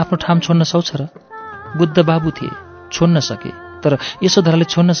 धरतीले पनि आफ्नो ठाम छोड्न सक्छ र? बुद्ध बाबु थिए, छोड्न सके, तर यशोधराले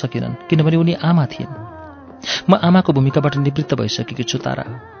छोड्न सकेनन् किनभने उनी आमा थिइन्। म आमाको भूमिकाबाट निवृत्त भइसकेकी छु तारा।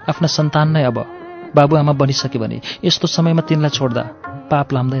 आफ्ना सन्तान नै अब बाबुआमा बनिसके भने यस्तो समयमा तिनलाई छोड्दा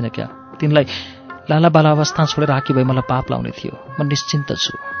पाप लाम्दैन क्या? तिनलाई लाला बाला अवस्था छोडेर आकी भए मलाई पाप लाउने थियो। म निश्चिन्त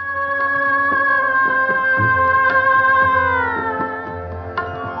छु।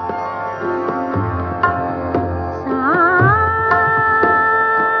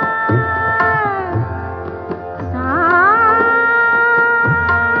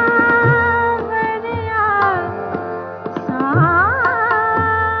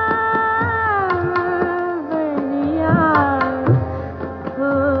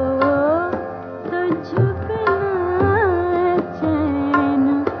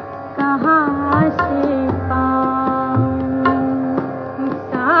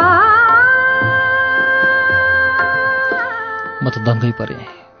 म त दङ्गै परे।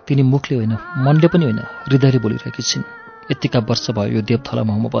 तिनी मुखले होइन, मनले पनि होइन, हृदयले बोलिरहेकी छिन्। यतिका वर्ष भयो यो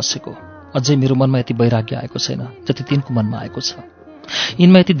देवथलामा म बसेको, अझै मेरो मनमा यति वैराग्य आएको छैन जति तिनको मनमा आएको छ।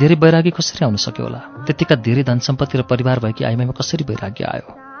 यिनमा यति धेरै वैराग्य कसरी आउन सक्यो होला? त्यतिका धेरै धन सम्पत्ति र परिवार भएकी आइमाईमा कसरी वैराग्य आयो?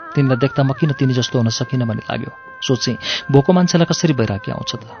 तिनलाई देख्दा म किन तिनी जस्तो हुन सकिनँ भन्ने लाग्यो। सोचेँ, भोको मान्छेलाई कसरी वैराग्य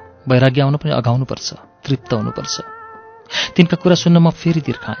आउँछ त? वैराग्य आउन पनि अघाउनुपर्छ, तृप्त हुनुपर्छ। तिनका कुरा सुन्न म फेरि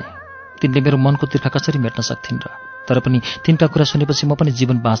तिर्खाएँ। तिनले मेरो मनको तिर्खा कसरी मेट्न सक्थिन् र? तर पनि तिनका कुरा सुनेपछि म पनि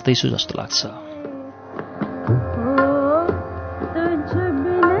जीवन बाँच्दैछु जस्तो लाग्छ।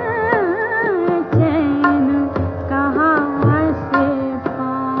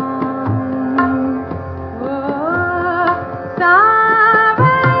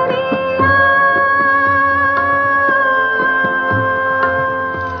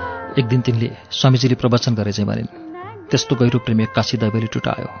 एक दिन तिनले स्वामीजीले प्रवचन गरे चाहिँ भनिन्। त्यस्तो गहिरो प्रेम एक्कासी दैवले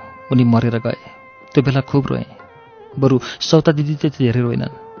टुटायो। उनी मरेर गए। त्यो बेला खुब रोएँ। बरु सौता दिदी त्यति धेरै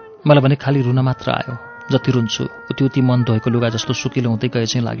रोइनन्। मलाई भने खालि रुन मात्र आयो। जति रुन्छु उति उति मन धोएको लुगा जस्तो सुकिलो हुँदै गए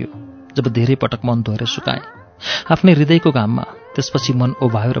चाहिँ लाग्यो। जब धेरै पटक मन धोएर सुकाएँ आफ्नै हृदयको घाममा, त्यसपछि मन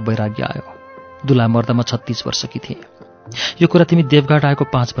ओभायो र वैराग्य आयो। दुला मर्दा म 36 वर्षकी थिएँ। यो कुरा तिमी देवघाट आएको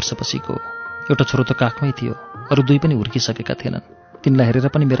 5 वर्षपछिको। एउटा छोरो त काखमै थियो, अरू दुई पनि हुर्किसकेका थिएनन्। तिनलाई हेरेर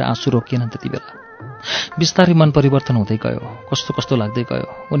पनि मेरा आँसु रोकिएनन् त्यति बेला। बिस्तारै मन परिवर्तन हुँदै गयो, कस्तो कस्तो लाग्दै गयो।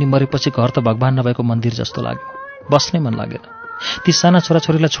 उनी मरेपछि घर त भगवान नभएको मन्दिर जस्तो लाग्यो। बस्नै मन लागेन। ती साना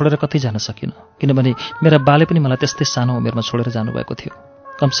छोराछोरीलाई छोडेर कतै जान सकिनँ, किनभने मेरा बाले पनि मलाई त्यस्तै सानो उमेरमा छोडेर जानुभएको थियो।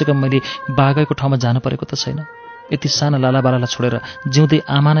 कमसेकम मैले बा गएको ठाउँमा जान परेको त छैन। यति साना लालाबालालाई छोडेर जिउँदै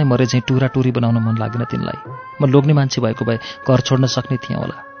आमा नै मरे झैँ टुरा टुरी बनाउन मन लागेन तिनलाई। म लोग्ने मान्छे भएको भए घर छोड्न सक्ने थिएँ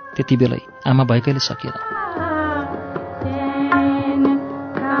होला। त्यति बेलै आमा भएकैले सकिएन।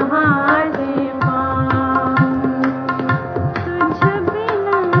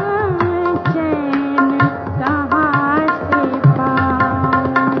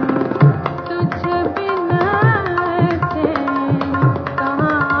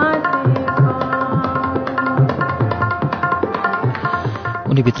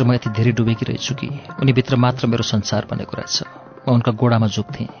 उनीभित्र म यति धेरै डुबेकी रहेछु कि उनीभित्र मात्र मेरो संसार बनेको रहेछ। म उनका गोडामा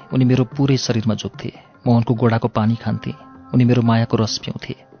झुक्थेँ, उनी मेरो पुरै शरीरमा झुक्थे। म उनको गोडाको पानी खान्थेँ, उनी मेरो मायाको रस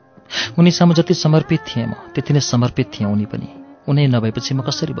पिउँथे। उनीसम्म जति समर्पित थिएँ म, त्यति नै समर्पित थिएँ उनी पनि। उनी नभएपछि म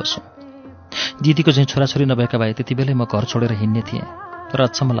कसरी बसौँ? दिदीको चाहिँ छोराछोरी नभएका भए त्यति बेलै म घर छोडेर हिँड्ने थिएँ। तर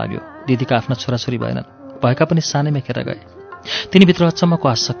अचम्म लाग्यो, दिदीका आफ्ना छोराछोरी भएनन्, भएका पनि सानैमा खेर गए। तिनीभित्र अचम्मको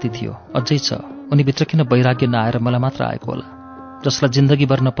आसक्ति थियो, अझै छ। उनीभित्र किन वैराग्य नआएर मलाई मात्र आएको होला? जसलाई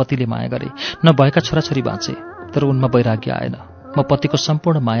जिन्दगीभर न पतिले माया गरे न भएका छोराछोरी बाँचे, तर उनमा वैराग्य आएन। म पतिको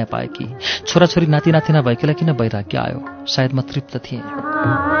सम्पूर्ण माया पाएँ कि छोराछोरी नाति नातिना भएकीलाई किन वैराग्य आयो? सायद म तृप्त थिएँ।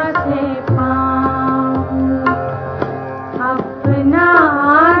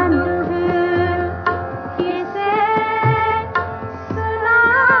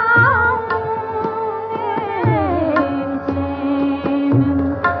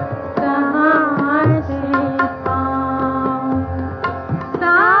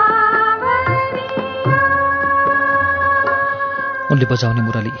 उनले बजाउने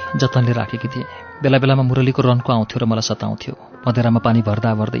मुरली जतनले राखेकी थिए। बेला बेलामा मुरलीको रनको आउँथ्यो र मलाई सताउँथ्यो। मधेरामा पानी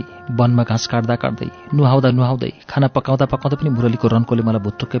भर्दा भर्दै, वनमा घाँस काट्दा काट्दै, नुहाउँदा नुहाउँदै, खाना पकाउँदा पकाउँदै पनि मुरलीको रन्कोले मलाई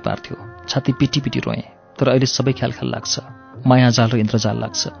भुत्तुक्कै पार्थ्यो। छाती पिटी पिटी रोएँ। तर अहिले सबै ख्याल ख्याल लाग्छ, मायाजाल र इन्द्रजाल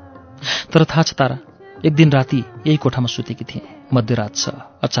लाग्छ। तर थाहा छ तारा, एक दिन राति यही कोठामा सुतेकी थिएँ। मध्यरात छ।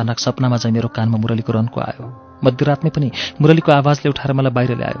 अचानक सपनामा चाहिँ मेरो कानमा मुरलीको रन्को आयो। मध्यरातमै पनि मुरलीको आवाजले उठाएर मलाई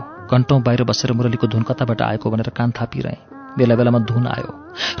बाहिर ल्यायो। घन्टौँ बाहिर बसेर मुरलीको धुन कताबाट आएको भनेर कान थापिरहेँ। बेला बेलामा धुन आयो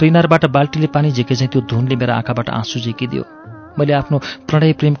र इनारबाट बाल्टीले पानी झिके चाहिँ त्यो धुनले मेरा आँखाबाट आँसु झिकिदियो। मैले आफ्नो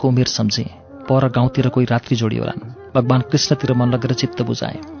प्रणय प्रेमको उमेर सम्झेँ। पर गाउँतिर कोही रात्रि जोडी होलान्। भगवान कृष्णतिर मन लगेर चित्त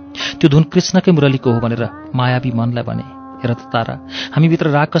बुझाएँ। त्यो धुन कृष्णकै मुरलीको हो भनेर मायावी मनलाई भने। हेर त तारा, हामीभित्र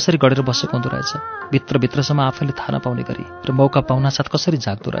राग कसरी गढेर बसेको हुँदो रहेछ, भित्रभित्रसम्म आफैले थाहा नपाउने गरी, र मौका पाउनासाथ कसरी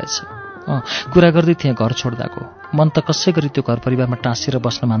जाग्दो रहेछ। कुरा गर्दै थिएँ घर छोड्दाको। मन त कसै गरी त्यो घर परिवारमा टाँसिएर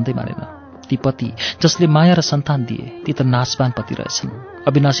बस्न मान्दै मानेन। ती पति जसले माया र सन्तान दिए, ती त नाशवान पति रहेछन्।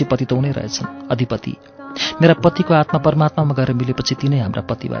 अविनाशी पति त उनै रहेछन्, अधिपति। मेरा पतिको आत्मा परमात्मामा गएर मिलेपछि तिनै हाम्रा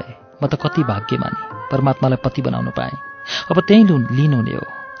पति भए। म त कति भाग्यमानी, परमात्मालाई पति बनाउन पाएँ। अब त्यही लिन हुने हो।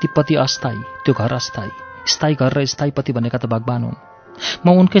 ती पति अस्थायी, त्यो घर अस्थायी। स्थायी घर र स्थायी पति भनेका त भगवान हुन्। म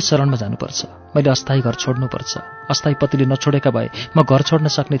उनकै शरणमा जानुपर्छ। मैले अस्थायी घर छोड्नुपर्छ। अस्थायी पतिले नछोडेका भए म घर छोड्न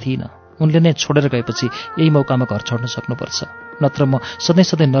सक्ने थिइनँ। उनले नै छोडेर गएपछि यही मौकामा घर छोड्न सक्नुपर्छ, नत्र म सधैँ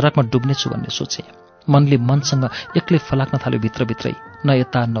सधैँ नरकमा डुब्नेछु भन्ने सोचेँ। मनले मनसँग एक्लै फलाक्न थाल्यो भित्रभित्रै, न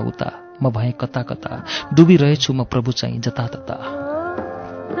यता न उता। म भएँ कता कता, डुबिरहेछु म प्रभु चाहिँ जतातता।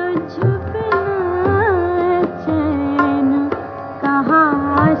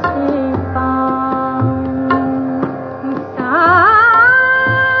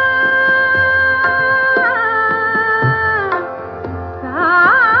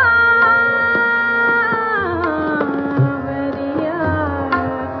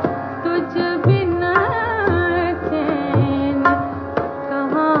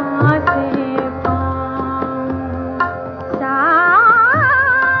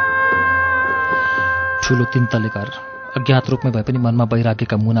 ठुलो 3 तले घर, अज्ञात रूपमै भए पनि मनमा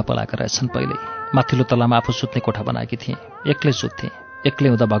वैराग्यका मुना पलाएका रहेछन्। पहिले माथिल्लो तलामा आफू सुत्ने कोठा बनाएकी थिएँ। एक्लै सुत्थेँ। एक्लै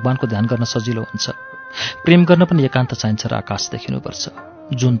हुँदा भगवानको ध्यान गर्न सजिलो हुन्छ। प्रेम गर्न पनि एकान्त चाहिन्छ र आकाश देखिनुपर्छ,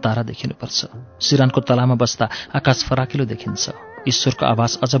 जुन तारा देखिनुपर्छ। सिरानको तलामा बस्दा आकाश फराकिलो देखिन्छ। ईश्वरको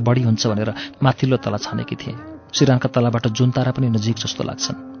आवाज अझ बढी हुन्छ भनेर माथिल्लो तला छानेकी थिएँ। सिरानका तलाबाट जुन तारा पनि नजिक जस्तो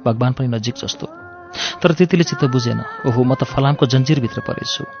लाग्छन्, भगवान पनि नजिक जस्तो। तर त्यतिले चित्त बुझेन। ओहो, म त फलामको जन्जिरभित्र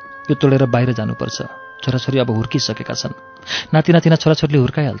परेछु। यो तोडेर बाहिर जानुपर्छ। छोराछोरी अब हुर्किसकेका छन्। नाति नातिना छोराछोरीले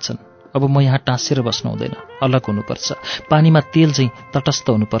हुर्काइहाल्छन्। अब म यहाँ टाँसिएर बस्नु हुँदैन, अलग हुनुपर्छ। पानीमा तेल चाहिँ तटस्थ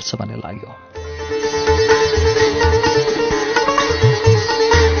हुनुपर्छ भन्ने लाग्यो।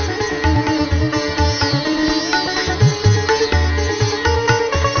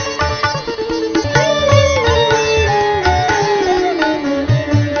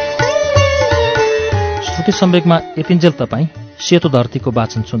 श्रुति सम्वेकमा यतिन्जेल तपाईँ सेतो धरतीको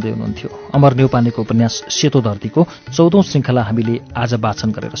वाचन सुन्दै हुनुहुन्थ्यो। अमर न्यौपानेको उपन्यास सेतो धरतीको 14औं श्रृङ्खला हामीले आज वाचन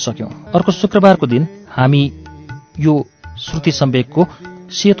गरेर सक्यौं। अर्को शुक्रबारको दिन हामी यो श्रुति सम्वेकको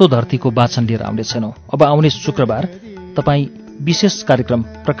सेतो धरतीको वाचन लिएर आउनेछैनौँ। अब आउने शुक्रबार तपाईँ विशेष कार्यक्रम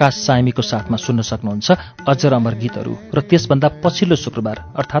प्रकाश सायमीको साथमा सुन्न सक्नुहुन्छ अजर अमर गीतहरू र त्यसभन्दा पछिल्लो शुक्रबार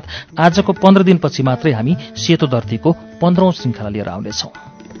अर्थात् आजको 15 दिनपछि मात्रै हामी सेतो धरतीको 15औं श्रृङ्खला लिएर आउनेछौँ।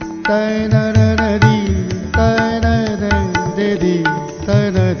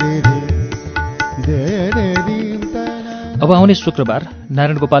 अब आउने शुक्रबार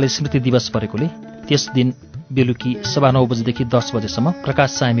नारायण गोपाल स्मृति दिवस परेकोले त्यस दिन बेलुकी 9:15 बजेदेखि 10 बजेसम्म प्रकाश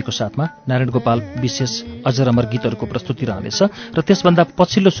सायमीको साथमा नारायण गोपाल विशेष अजर अमर गीतहरूको प्रस्तुति रहनेछ र त्यसभन्दा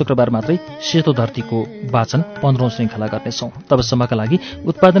पछिल्लो शुक्रबार मात्रै सेतो धरतीको वाचन 15औं श्रृङ्खला गर्नेछौँ। तबसम्मका लागि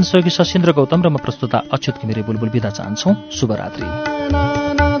उत्पादन सहयोगी सशिन्द्र गौतम र म प्रस्तुता अच्युत घिमिरे बुलबुल बिदा चाहन्छौँ। शुभरात्रि।